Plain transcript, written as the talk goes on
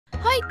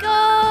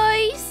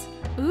guys!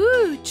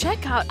 Ooh,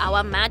 check out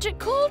our magic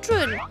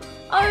cauldron.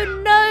 Oh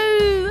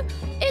no,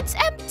 it's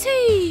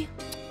empty.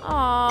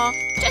 Aw,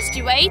 just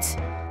you wait.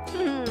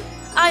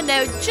 I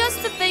know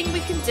just the thing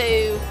we can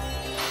do.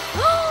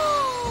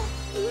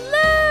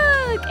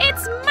 Look,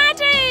 it's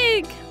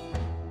magic!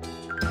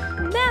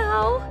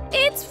 Now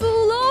it's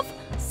full of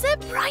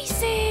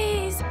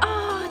surprises.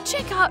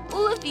 Check out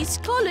all of these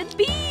colored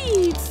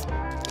beads.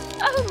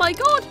 Oh my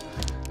god.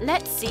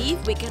 Let's see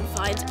if we can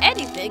find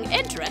anything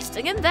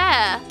interesting in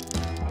there.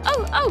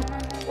 Oh,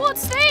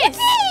 what's this?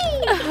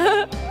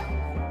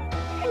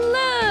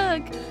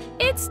 Look,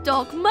 it's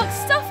Dog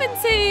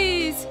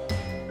McStuffinses.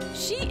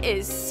 She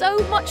is so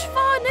much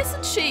fun,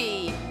 isn't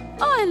she?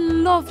 I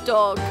love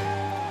Dog.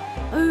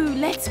 Oh,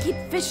 let's keep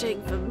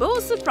fishing for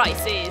more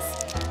surprises.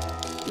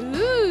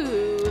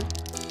 Ooh,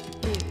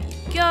 here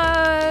we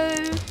go.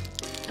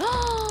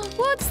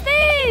 What's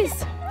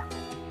this?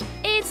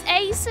 It's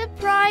a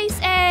surprise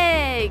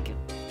egg.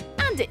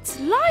 And it's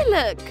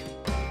lilac.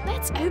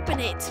 Let's open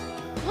it.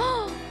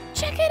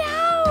 Check it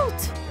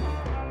out.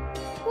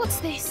 What's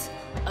this?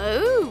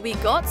 Oh, we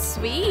got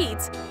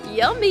sweets.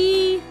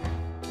 Yummy.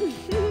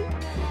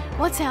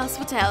 What else?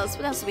 What else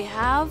do we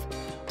have?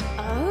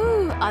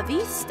 Oh, are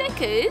these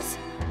stickers?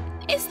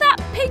 Is that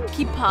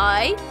Pinkie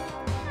Pie?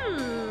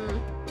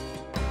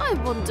 I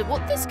wonder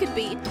what this could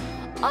be.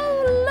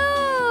 Oh,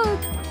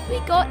 look! We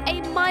got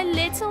a My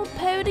Little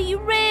Pony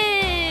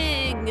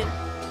ring!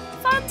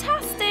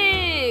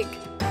 Fantastic!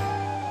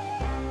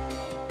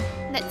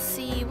 Let's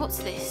see, what's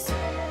this?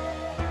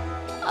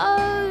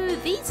 Oh,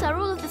 these are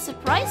all of the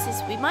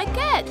surprises we might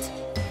get.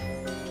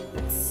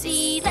 Let's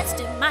see, let's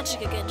do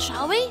magic again,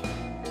 shall we?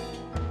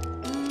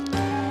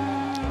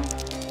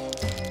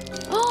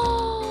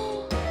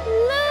 Oh,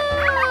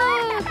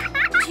 look!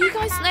 Do you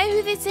guys know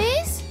who this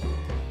is?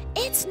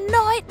 It's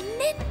Night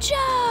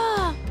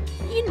Ninja!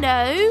 You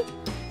know,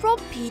 from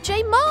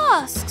PJ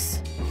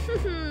Masks.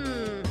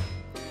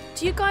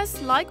 Do you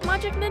guys like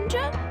Magic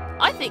Ninja?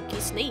 I think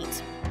he's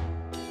neat.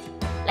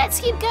 Let's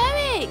keep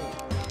going.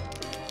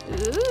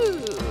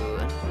 Ooh.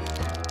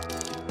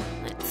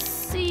 Let's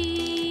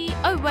see.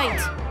 Oh, wait.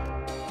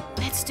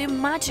 Let's do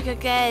magic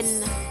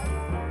again.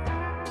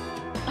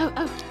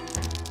 Oh.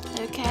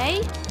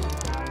 Okay.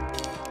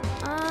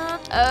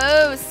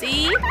 Oh,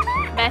 see?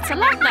 Better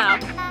luck now.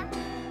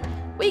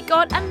 We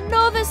got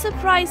another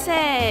surprise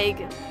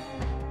egg.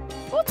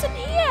 What's in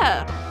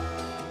here?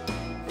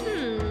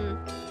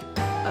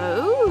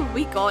 Oh,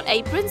 we got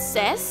a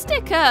princess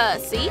sticker.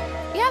 See?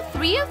 We have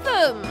 3 of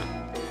them.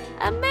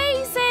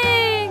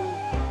 Amazing.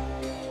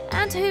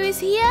 And who is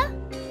here?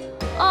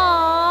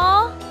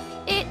 Aww,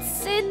 it's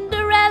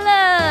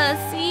Cinderella.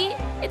 See?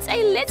 It's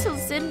a little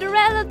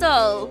Cinderella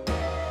doll.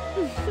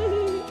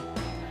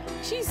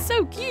 She's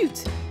so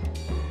cute.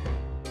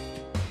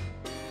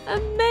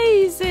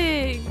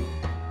 Amazing.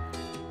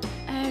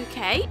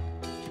 Okay.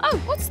 Oh,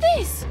 what's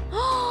this?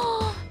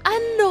 Oh,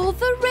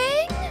 another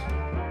ring?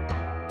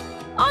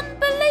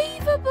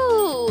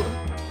 Unbelievable!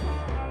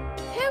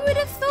 Who would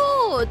have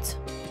thought?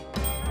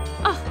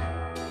 Ah,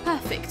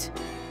 perfect.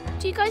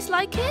 Do you guys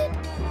like it?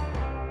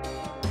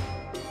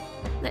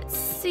 Let's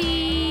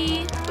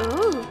see.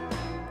 Oh,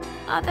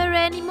 are there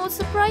any more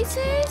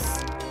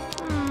surprises?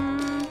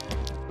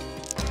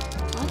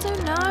 I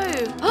don't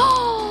know.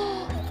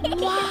 Oh,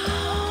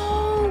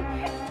 wow!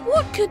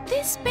 What could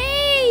this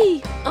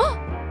be? Oh,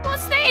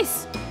 what's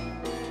this?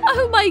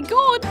 Oh my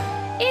god!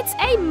 It's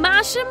a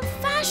Mash'em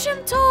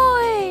Fashion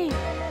toy!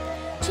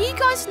 Do you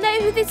guys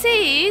know who this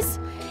is?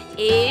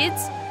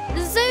 It's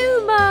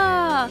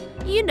Zuma!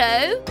 You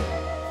know,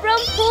 from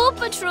Paw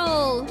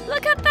Patrol!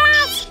 Look at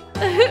that!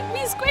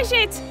 We squish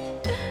it!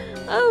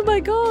 Oh my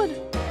god!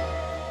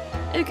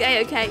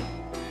 Okay.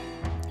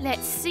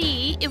 Let's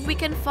see if we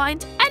can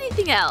find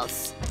anything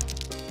else.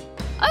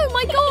 Oh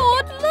my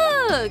god,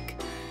 look!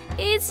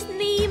 It's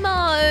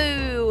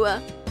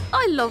Nemo!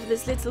 I love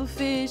this little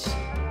fish.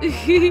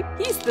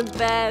 He's the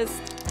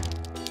best.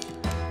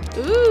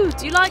 Ooh,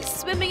 do you like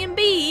swimming in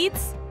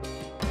beads?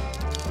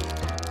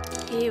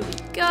 Here we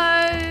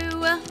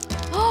go.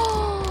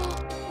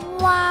 Oh,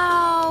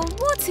 wow,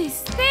 what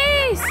is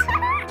this?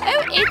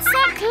 Oh, it's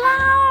a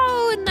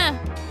clown.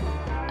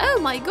 Oh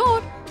my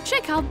god,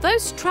 check out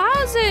those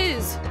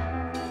trousers.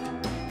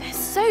 They're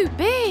so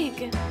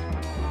big.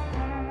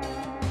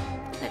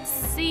 Let's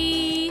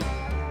see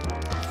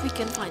if we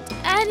can find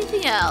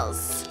anything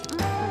else.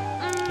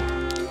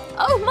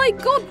 Oh my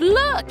god,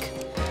 look!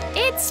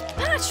 It's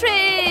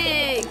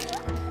Patrick!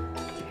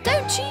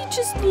 Don't you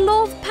just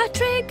love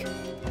Patrick?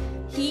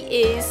 He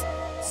is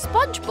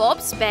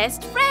SpongeBob's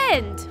best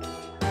friend.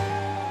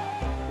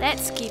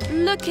 Let's keep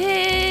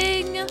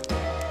looking.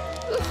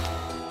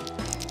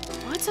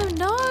 I don't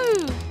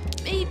know.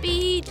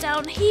 Maybe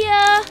down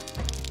here.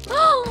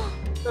 Oh,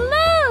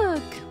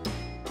 look!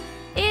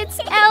 It's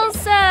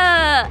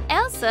Elsa!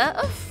 Elsa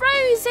of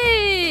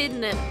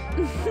Frozen!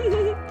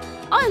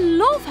 I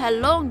love her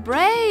long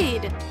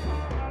braid.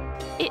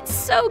 It's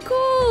so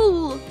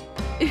cool.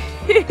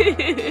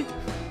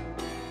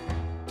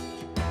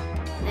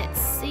 Let's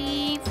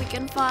see if we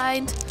can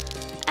find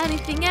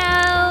anything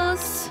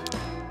else.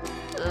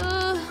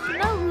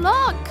 No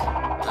luck.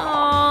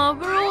 Oh,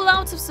 we're all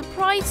out of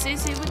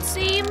surprises, it would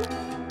seem.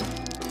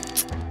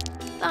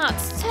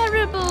 That's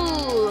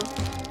terrible.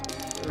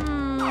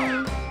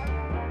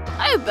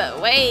 Oh,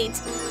 but wait.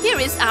 Here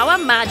is our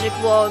magic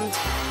wand.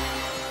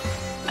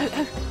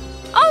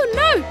 Oh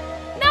no!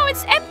 Now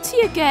it's empty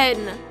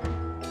again.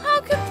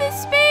 How could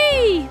this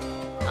be?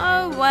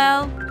 Oh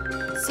well.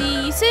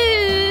 See you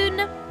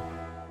soon.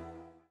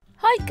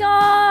 Hi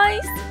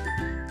guys.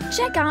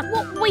 Check out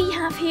what we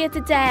have here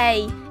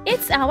today.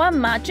 It's our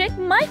magic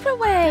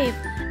microwave,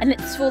 and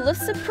it's full of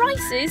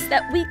surprises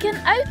that we can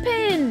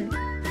open.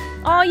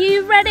 Are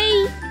you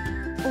ready?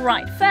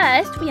 Right,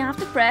 first we have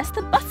to press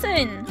the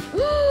button.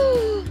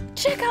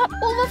 Check out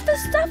all of the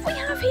stuff we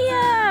have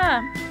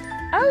here.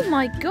 Oh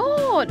my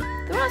god,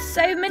 there are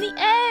so many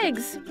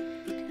eggs.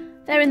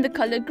 They're in the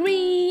colour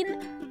green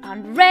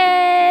and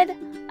red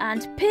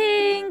and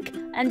pink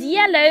and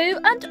yellow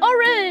and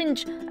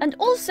orange, and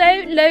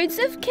also loads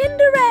of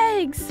Kinder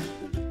eggs.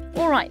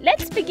 Alright,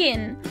 let's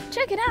begin.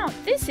 Check it out,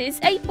 this is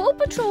a Paw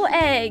Patrol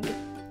egg.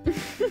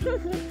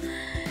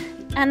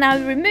 And now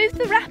remove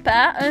the wrapper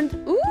and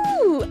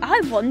ooh, I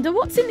wonder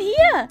what's in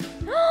here.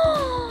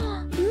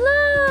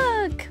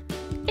 Look,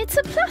 it's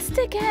a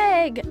plastic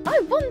egg. I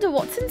wonder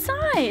what's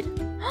inside.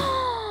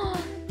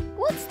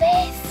 What's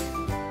this?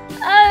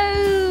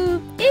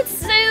 Oh, it's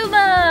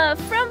Zuma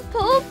from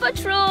Paw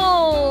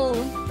Patrol.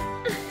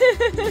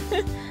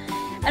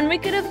 And we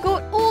could have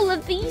got all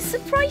of these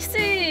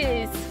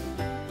surprises.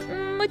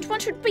 Which one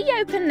should we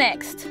open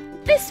next?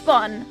 This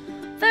one,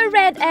 the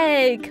red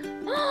egg.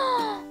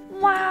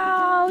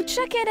 Wow,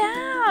 check it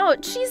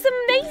out. She's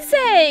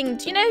amazing.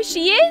 Do you know who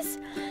she is?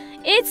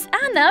 It's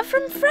Anna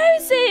from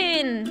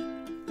Frozen.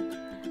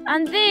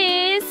 And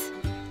this,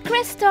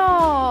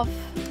 Kristoff.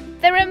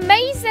 They're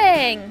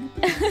amazing.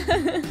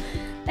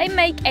 They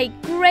make a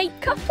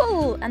great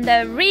couple and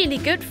they're really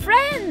good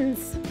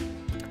friends.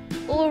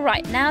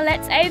 Alright, now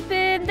let's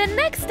open the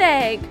next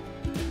egg.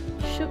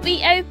 Should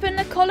we open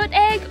a coloured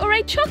egg or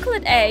a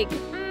chocolate egg?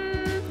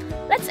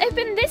 Let's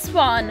open this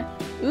one.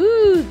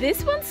 Ooh,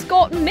 this one's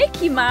got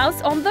Mickey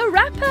Mouse on the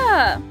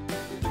wrapper.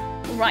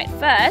 Right,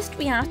 first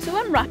we have to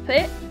unwrap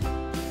it.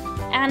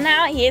 And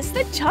now here's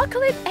the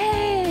chocolate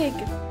egg.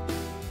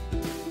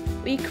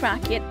 We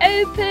crack it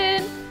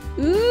open.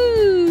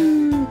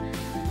 Ooh,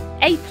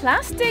 a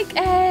plastic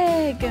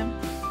egg.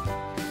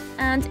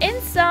 And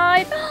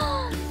inside,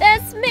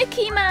 there's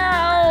Mickey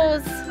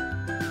Mouse.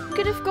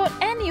 Could have got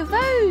any of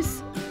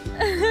those.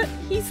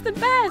 He's the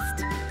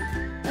best.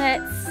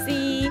 Let's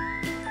see.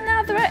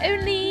 Now there are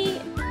only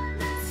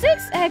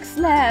 6 eggs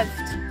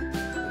left.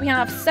 We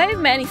have so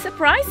many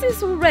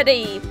surprises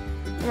already.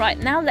 Right,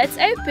 now let's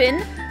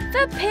open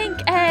the pink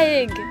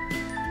egg.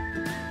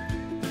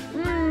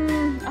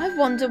 I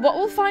wonder what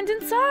we'll find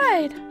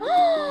inside.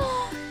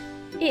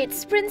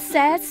 It's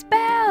Princess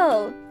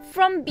Belle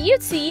from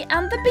Beauty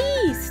and the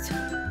Beast.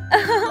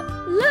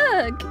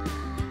 Look,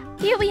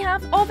 here we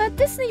have other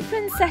Disney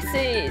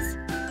princesses.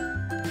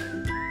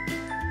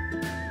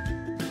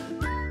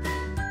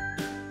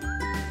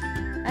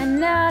 And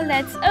now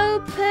let's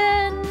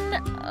open,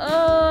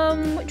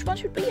 which one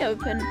should we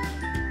open?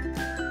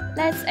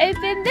 Let's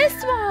open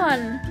this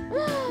one.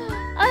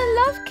 I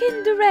love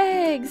Kinder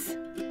eggs.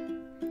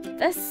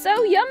 They're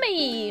so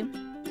yummy.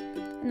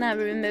 Now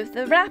we remove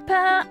the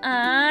wrapper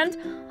and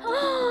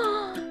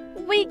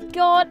we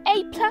got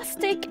a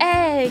plastic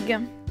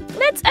egg.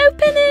 Let's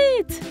open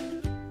it.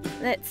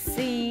 Let's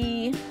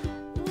see.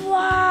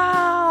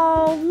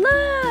 Wow,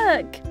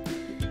 look.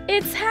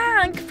 It's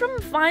Hank from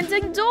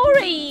Finding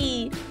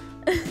Dory.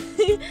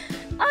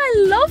 I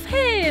love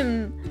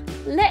him.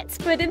 Let's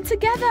put him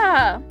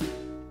together.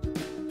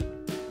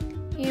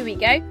 Here we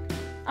go.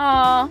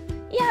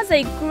 He has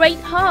a great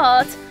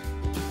heart.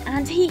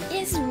 And he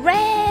is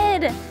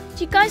red.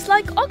 Do you guys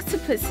like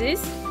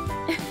octopuses?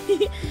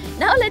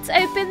 Now let's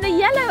open the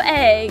yellow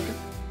egg.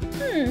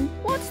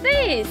 What's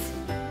this?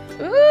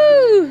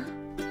 Ooh,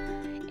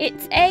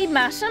 it's a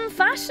Mash'em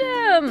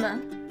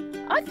Fash'em.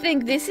 I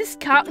think this is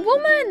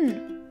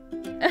Catwoman.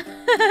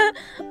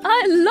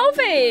 I love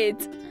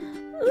it.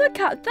 Look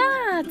at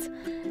that.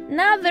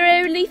 Now there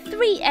are only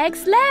 3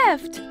 eggs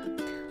left.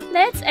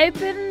 Let's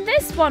open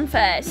this one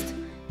first.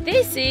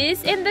 This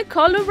is in the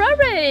colour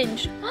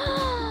orange.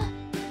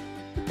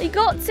 We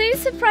got 2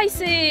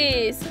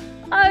 surprises.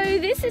 Oh,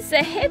 this is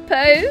a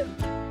hippo.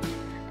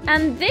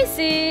 And this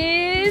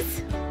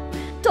is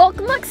Doc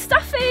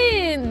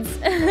McStuffins.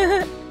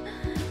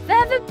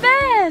 They're the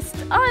best.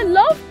 I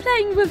love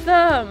playing with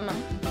them.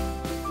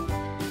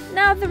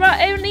 Now there are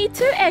only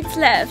 2 eggs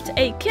left,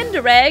 a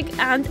Kinder egg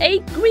and a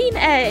green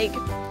egg.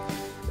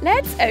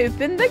 Let's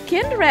open the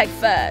Kinder egg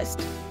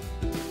first.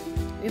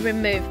 We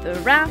remove the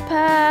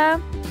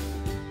wrapper.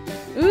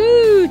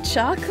 Ooh,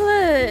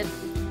 chocolate.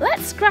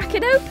 Let's crack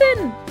it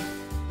open.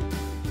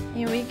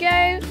 Here we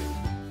go.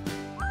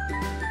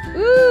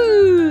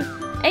 Ooh,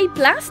 a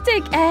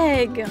plastic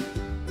egg.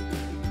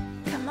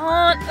 Come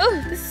on.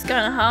 Oh, this is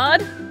kind of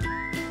hard.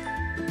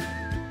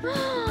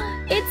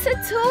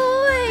 It's a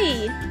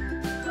toy!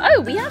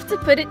 Oh, we have to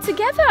put it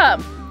together.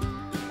 Oh,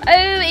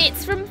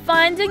 it's from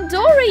Finding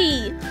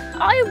Dory.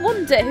 I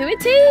wonder who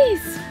it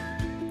is.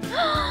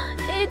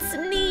 It's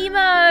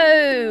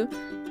Nemo.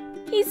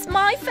 He's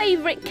my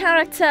favourite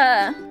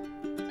character.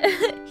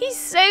 He's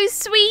so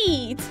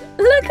sweet.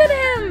 Look at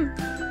him.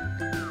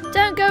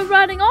 Don't go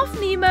running off,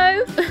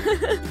 Nemo.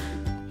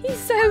 He's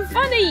so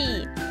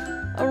funny.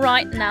 All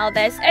right, now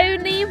there's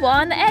only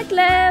one egg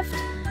left,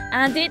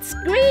 and it's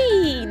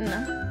green.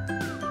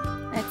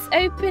 Let's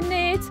open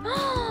it.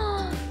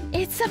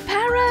 It's a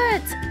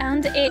parrot,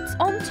 and it's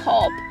on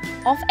top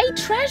of a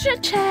treasure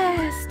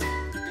chest.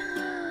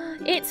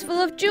 It's full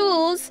of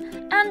jewels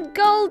and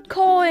gold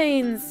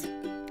coins.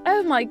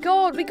 Oh my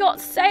god, we got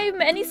so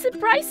many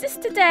surprises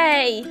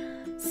today.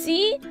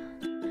 See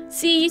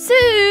you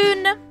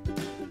soon.